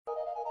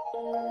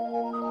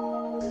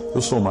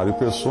Eu sou Mário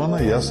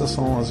Persona e essas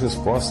são as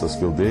respostas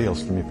que eu dei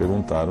aos que me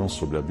perguntaram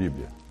sobre a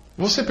Bíblia.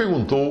 Você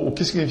perguntou o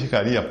que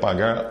significaria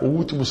pagar o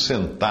último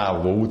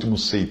centavo, o último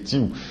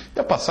ceitil. E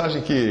a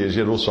passagem que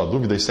gerou sua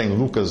dúvida está em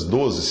Lucas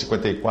 12,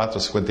 54 a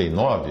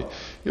 59.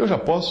 Eu já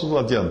posso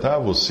adiantar a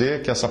você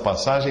que essa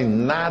passagem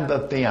nada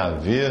tem a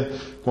ver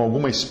com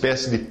alguma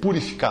espécie de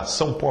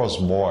purificação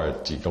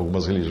pós-morte, que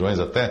algumas religiões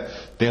até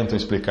tentam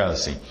explicar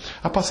assim.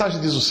 A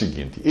passagem diz o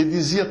seguinte: e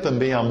dizia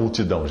também à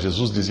multidão,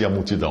 Jesus dizia à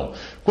multidão: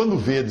 quando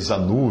vedes a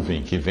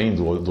nuvem que vem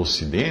do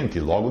ocidente,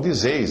 logo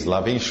dizeis, lá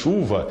vem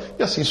chuva,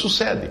 e assim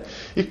sucede.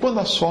 E quando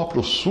assopra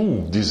o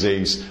sul,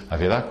 dizeis,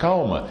 haverá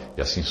calma,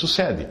 e assim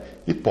sucede.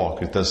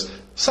 Hipócritas,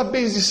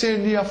 sabeis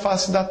discernir a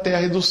face da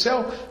terra e do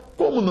céu?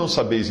 Como não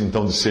sabeis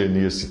então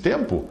discernir esse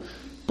tempo?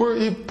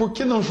 E por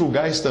que não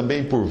julgais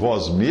também por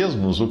vós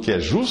mesmos o que é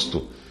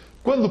justo?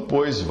 Quando,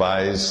 pois,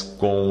 vais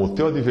com o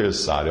teu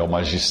adversário ao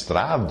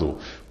magistrado,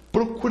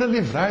 procura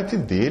livrar-te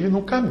dele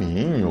no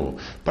caminho,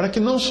 para que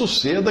não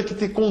suceda que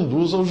te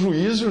conduza ao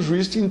juiz e o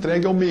juiz te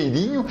entregue ao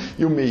meirinho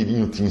e o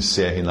meirinho te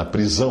encerre na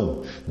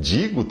prisão.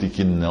 Digo-te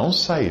que não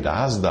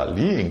sairás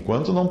dali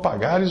enquanto não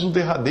pagares o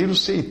derradeiro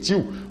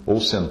ceitil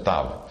ou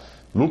centavo.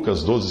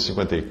 Lucas 12,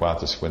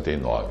 54 a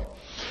 59.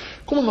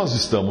 Como nós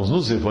estamos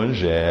nos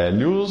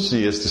evangelhos,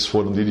 e estes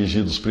foram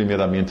dirigidos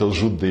primeiramente aos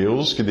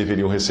judeus que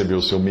deveriam receber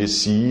o seu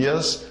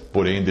Messias,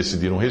 porém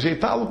decidiram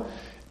rejeitá-lo,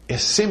 é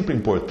sempre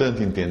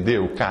importante entender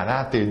o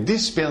caráter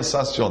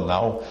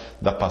dispensacional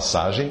da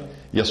passagem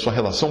e a sua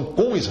relação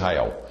com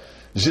Israel.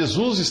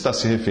 Jesus está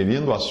se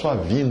referindo à sua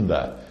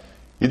vinda,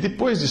 e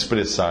depois de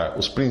expressar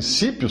os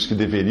princípios que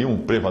deveriam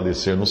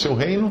prevalecer no seu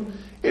reino,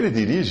 ele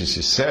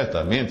dirige-se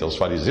certamente aos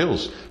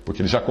fariseus,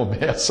 porque ele já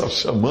começa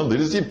chamando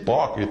eles de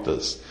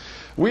hipócritas.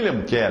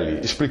 William Kelly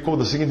explicou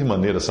da seguinte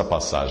maneira essa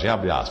passagem,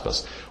 abre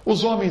aspas: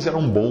 os homens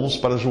eram bons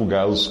para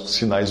julgar os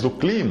sinais do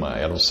clima,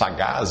 eram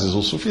sagazes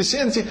o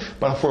suficiente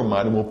para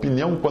formar uma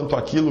opinião quanto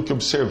àquilo que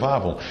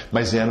observavam,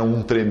 mas eram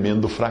um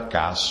tremendo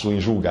fracasso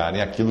em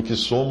julgarem aquilo que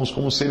somos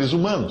como seres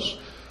humanos.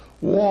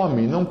 O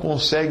homem não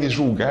consegue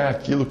julgar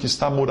aquilo que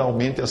está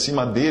moralmente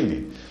acima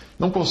dele,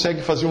 não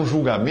consegue fazer um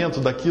julgamento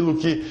daquilo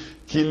que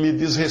lhe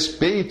diz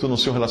respeito no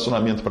seu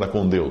relacionamento para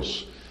com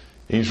Deus,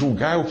 em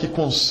julgar o que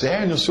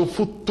concerne o seu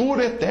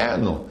futuro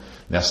eterno.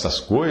 Nestas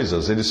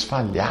coisas eles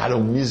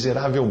falharam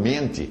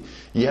miseravelmente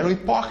e eram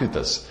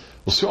hipócritas.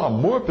 O seu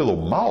amor pelo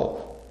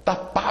mal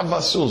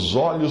tapava seus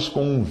olhos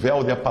com um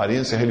véu de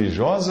aparência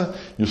religiosa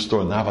e os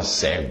tornava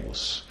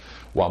cegos.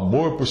 O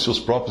amor por seus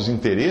próprios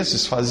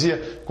interesses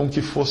fazia com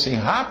que fossem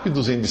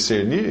rápidos em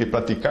discernir e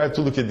praticar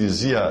tudo o que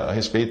dizia a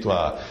respeito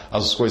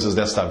às coisas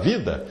desta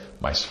vida,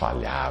 mas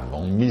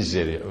falhavam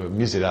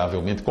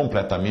miseravelmente,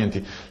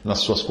 completamente nas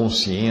suas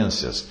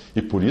consciências,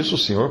 e por isso o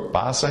Senhor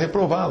passa a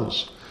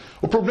reprová-los.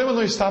 O problema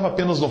não estava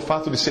apenas no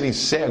fato de serem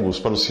cegos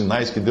para os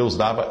sinais que Deus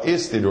dava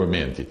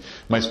exteriormente,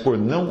 mas por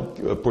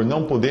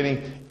não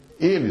poderem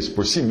eles,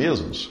 por si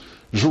mesmos,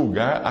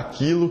 julgar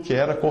aquilo que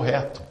era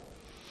correto.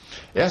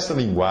 Esta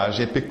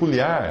linguagem é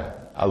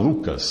peculiar a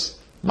Lucas.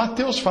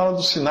 Mateus fala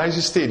dos sinais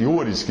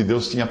exteriores que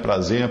Deus tinha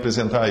prazer em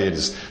apresentar a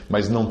eles,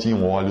 mas não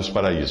tinham olhos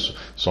para isso.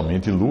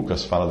 Somente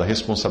Lucas fala da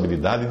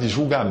responsabilidade de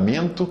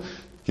julgamento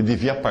que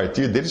devia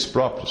partir deles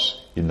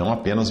próprios, e não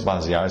apenas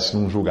basear-se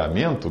num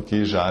julgamento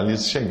que já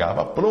lhes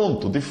chegava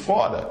pronto, de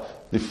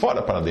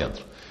fora para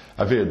dentro.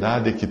 A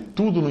verdade é que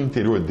tudo no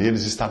interior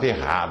deles estava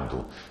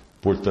errado,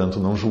 portanto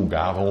não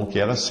julgavam o que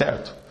era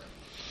certo.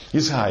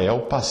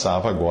 Israel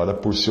passava agora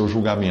por seu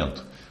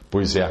julgamento,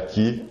 pois é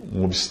aqui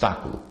um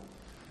obstáculo.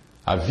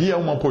 Havia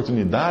uma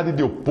oportunidade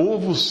de o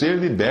povo ser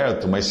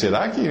liberto, mas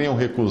será que iriam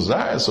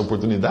recusar essa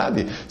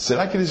oportunidade?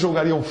 Será que eles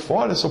jogariam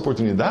fora essa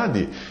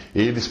oportunidade?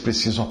 Eles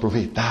precisam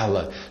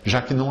aproveitá-la,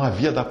 já que não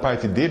havia da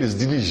parte deles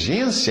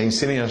diligência em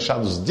serem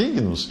achados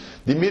dignos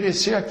de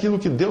merecer aquilo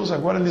que Deus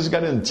agora lhes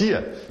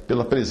garantia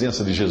pela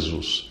presença de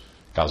Jesus.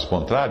 Caso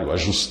contrário, a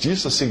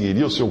justiça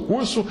seguiria o seu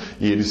curso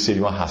e eles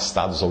seriam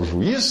arrastados ao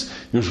juiz,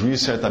 e o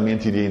juiz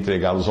certamente iria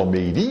entregá-los ao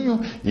meirinho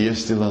e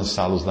este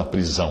lançá-los na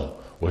prisão.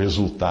 O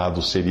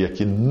resultado seria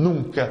que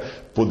nunca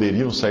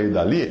poderiam sair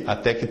dali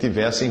até que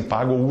tivessem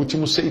pago o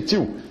último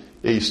ceitil.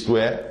 Isto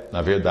é,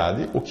 na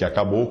verdade, o que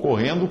acabou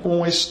ocorrendo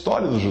com a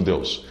história dos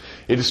judeus.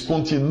 Eles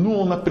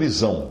continuam na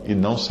prisão e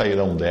não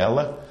sairão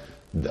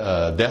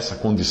dessa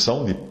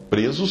condição de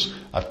presos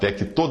até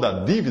que toda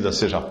a dívida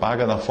seja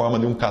paga na forma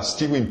de um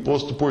castigo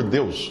imposto por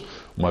Deus,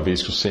 uma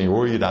vez que o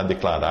Senhor irá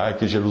declarar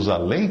que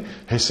Jerusalém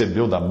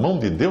recebeu da mão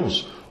de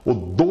Deus o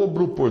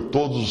dobro por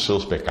todos os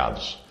seus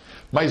pecados.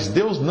 Mas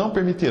Deus não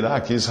permitirá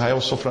que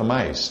Israel sofra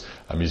mais.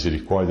 A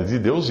misericórdia de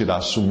Deus irá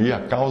assumir a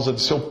causa de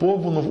seu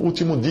povo no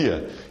último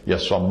dia, e a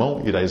sua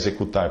mão irá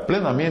executar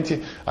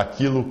plenamente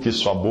aquilo que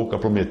sua boca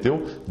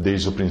prometeu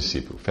desde o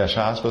princípio.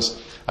 Fecha aspas.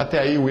 Até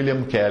aí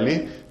William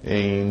Kelly,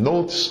 em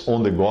Notes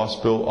on the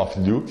Gospel of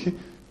Luke,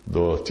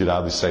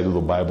 tirado e saído do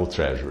Bible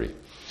Treasury.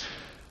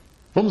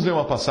 Vamos ler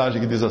uma passagem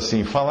que diz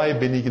assim: falai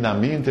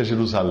benignamente a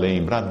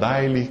Jerusalém,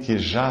 bradai-lhe que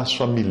já a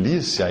sua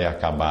milícia é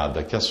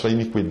acabada, que a sua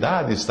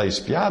iniquidade está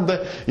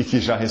expiada e que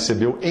já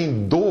recebeu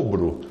em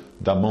dobro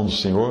da mão do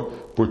Senhor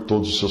por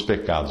todos os seus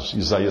pecados.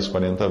 Isaías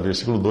 40,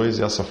 versículo 2,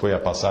 essa foi a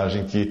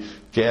passagem que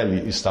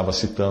Kelly estava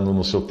citando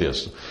no seu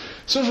texto.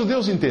 Se os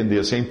judeus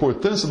entendessem a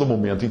importância do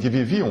momento em que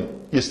viviam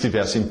e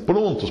estivessem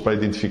prontos para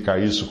identificar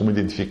isso como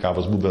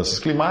identificavam as mudanças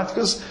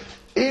climáticas,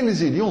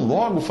 eles iriam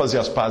logo fazer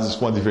as pazes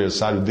com o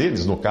adversário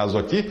deles, no caso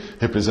aqui,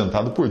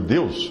 representado por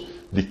Deus,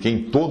 de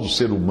quem todo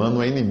ser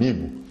humano é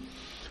inimigo.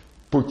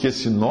 Porque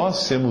se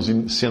nós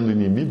sendo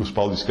inimigos,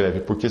 Paulo escreve,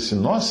 porque se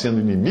nós sendo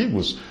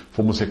inimigos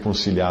fomos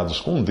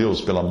reconciliados com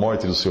Deus pela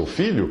morte do seu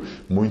Filho,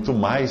 muito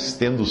mais,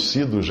 tendo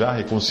sido já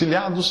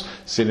reconciliados,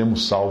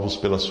 seremos salvos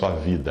pela sua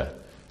vida.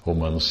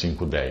 Romanos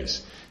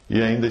 5:10.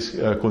 E ainda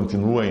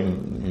continua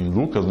em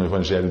Lucas, no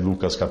Evangelho de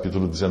Lucas,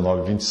 capítulo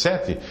 19,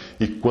 27.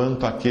 E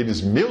quanto àqueles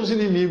meus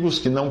inimigos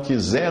que não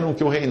quiseram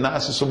que eu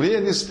reinasse sobre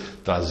eles,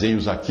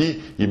 trazei-os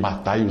aqui e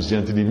matai-os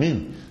diante de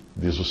mim,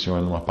 diz o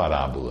Senhor numa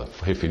parábola,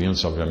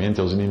 referindo-se,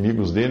 obviamente, aos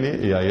inimigos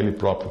dele e a ele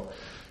próprio,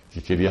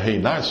 que queria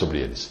reinar sobre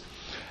eles.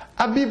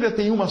 A Bíblia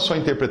tem uma só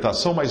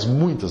interpretação, mas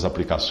muitas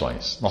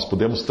aplicações. Nós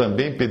podemos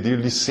também pedir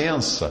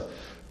licença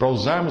para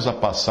usarmos a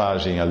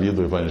passagem ali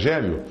do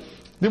Evangelho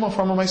de uma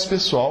forma mais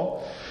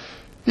pessoal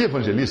e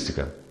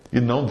evangelística, e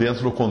não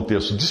dentro do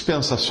contexto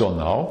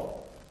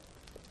dispensacional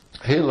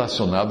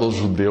relacionado aos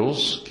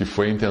judeus, que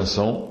foi a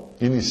intenção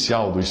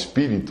inicial do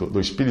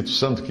Espírito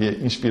Santo que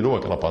inspirou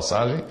aquela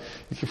passagem,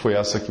 e que foi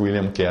essa que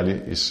William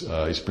Kelly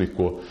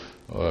explicou,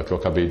 que eu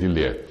acabei de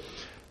ler.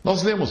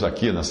 Nós lemos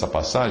aqui nessa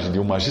passagem de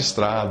um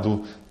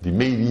magistrado, de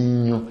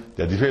meirinho,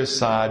 de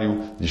adversário,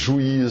 de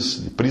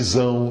juiz, de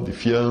prisão, de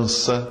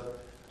fiança.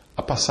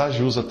 A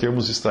passagem usa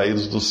termos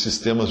extraídos dos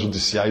sistemas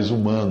judiciais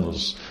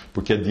humanos,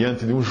 porque é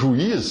diante de um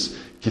juiz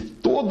que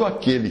todo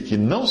aquele que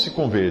não se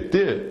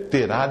converter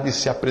terá de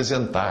se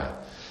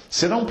apresentar.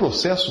 Será um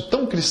processo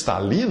tão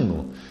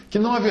cristalino que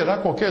não haverá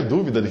qualquer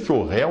dúvida de que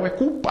o réu é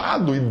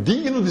culpado e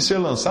digno de ser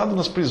lançado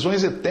nas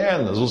prisões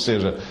eternas, ou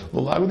seja,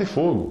 no lago de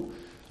fogo.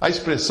 A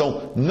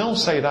expressão "não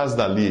sairás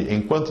dali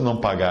enquanto não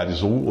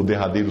pagares o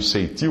derradeiro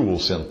ceitil ou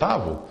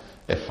centavo"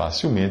 é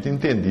facilmente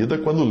entendida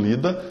quando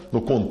lida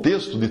no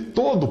contexto de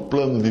todo o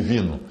plano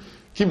divino,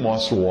 que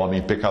mostra o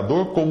homem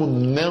pecador como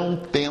não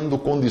tendo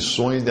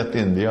condições de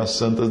atender às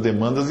santas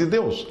demandas de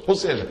Deus. Ou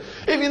seja,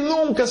 ele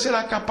nunca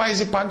será capaz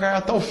de pagar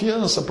a tal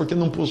fiança, porque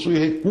não possui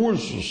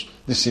recursos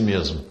de si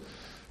mesmo.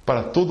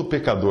 Para todo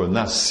pecador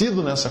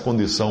nascido nessa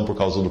condição por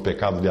causa do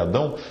pecado de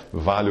Adão,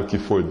 vale o que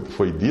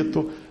foi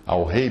dito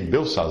ao rei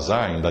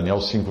Belsazar, em Daniel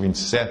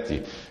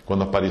 5:27,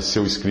 quando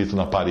apareceu escrito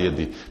na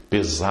parede: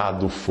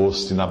 pesado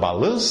foste na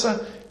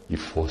balança e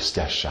foste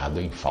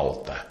achado em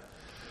falta.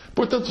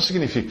 Portanto, o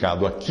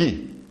significado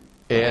aqui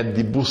é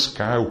de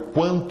buscar o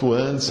quanto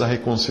antes a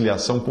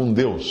reconciliação com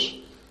Deus.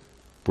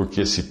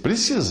 Porque se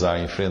precisar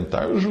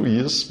enfrentar o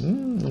juiz,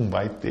 não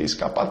vai ter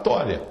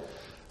escapatória.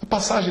 A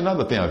passagem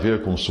nada tem a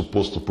ver com o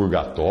suposto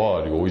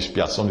purgatório ou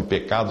expiação de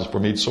pecados por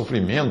meio de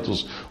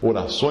sofrimentos,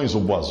 orações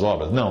ou boas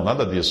obras. Não,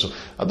 nada disso.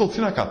 A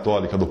doutrina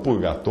católica do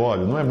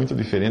purgatório não é muito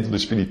diferente do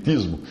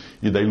espiritismo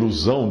e da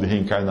ilusão de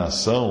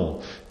reencarnação.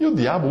 E o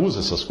diabo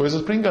usa essas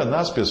coisas para enganar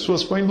as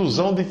pessoas com a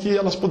ilusão de que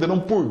elas poderão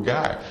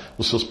purgar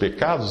os seus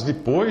pecados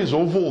depois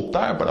ou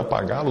voltar para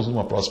pagá-los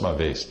numa próxima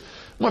vez.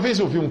 Uma vez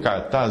eu vi um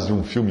cartaz de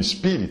um filme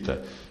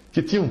espírita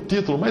que tinha um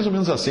título mais ou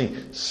menos assim: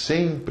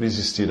 sempre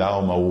existirá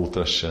uma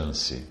outra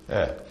chance.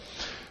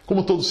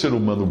 Como todo ser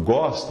humano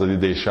gosta de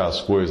deixar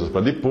as coisas para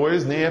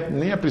depois,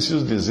 nem é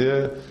preciso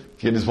dizer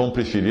que eles vão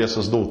preferir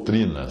essas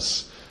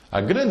doutrinas.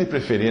 A grande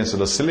preferência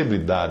das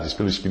celebridades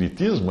pelo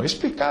espiritismo é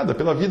explicada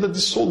pela vida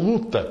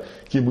dissoluta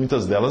que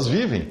muitas delas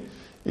vivem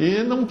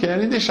e não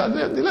querem deixar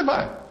de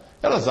levar.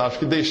 Elas acham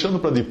que deixando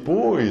para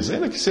depois,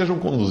 ainda que sejam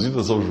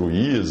conduzidas ao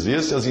juiz,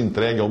 esse as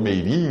entregue ao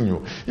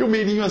meirinho, e o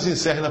meirinho as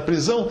encerre na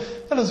prisão,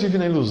 elas vivem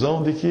na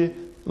ilusão de que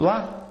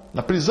lá,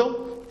 na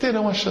prisão,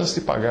 terão a chance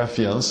de pagar a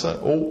fiança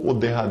ou o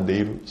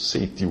derradeiro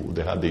ceitil, o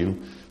derradeiro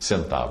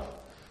centavo.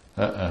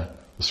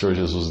 O Senhor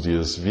Jesus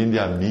diz: vinde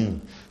a mim,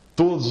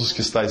 todos os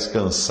que estáis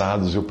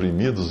cansados e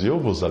oprimidos, e eu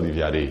vos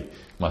aliviarei.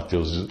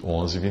 Mateus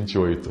 11,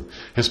 28.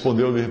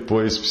 Respondeu-lhe,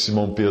 pois,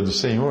 Simão Pedro: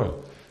 Senhor,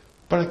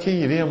 para quem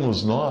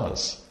iremos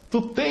nós?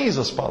 Tu tens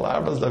as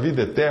palavras da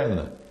vida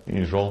eterna,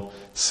 em João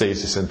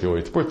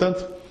 6,68.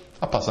 Portanto,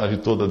 a passagem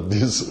toda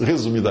diz,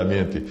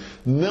 resumidamente: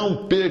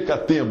 não perca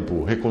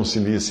tempo,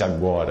 reconcilie-se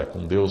agora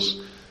com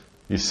Deus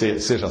e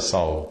seja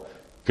salvo,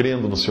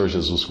 crendo no Senhor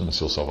Jesus como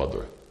seu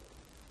Salvador.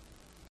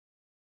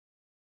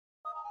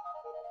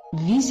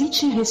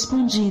 Visite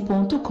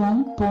respondi.com.br.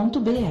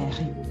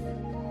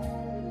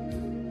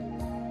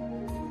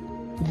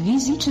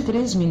 Visite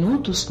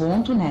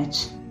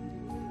 3minutos.net.